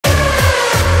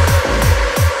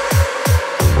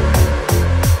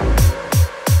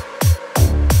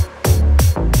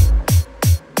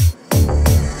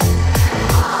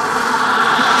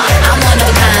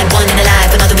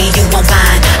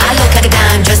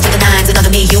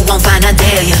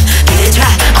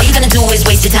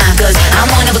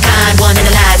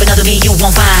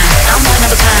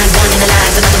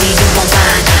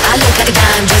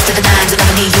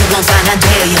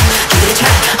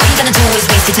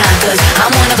your time, cause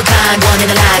I'm one of a kind, one in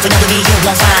a life, another me you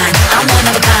won't find. I'm one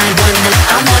of a kind, one in a,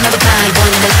 I'm one of a kind, one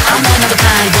in a, I'm one of a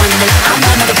kind, one in a, I'm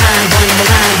one of a kind, one in a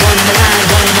line, one in a line,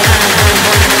 one in a line,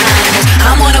 one in a line.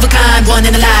 I'm one of a kind, one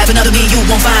in a life, another me you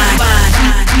won't find.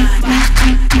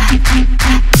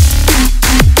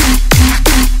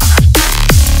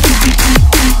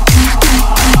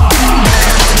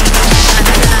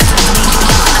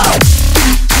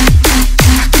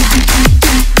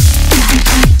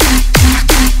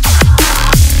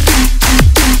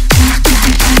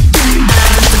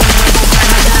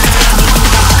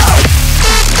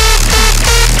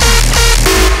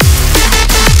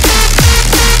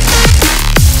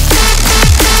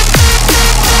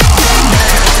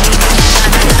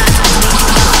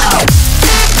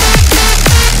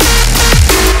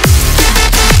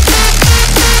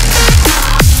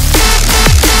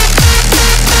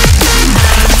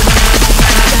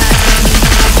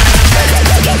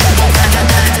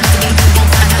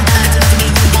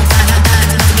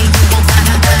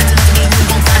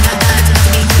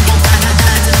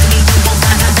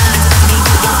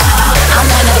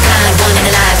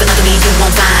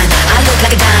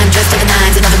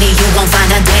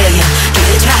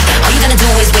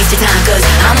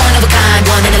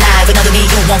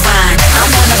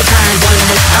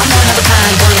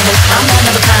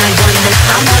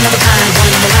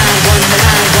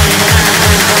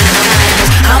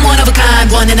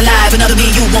 One in a life, another me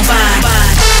you won't find.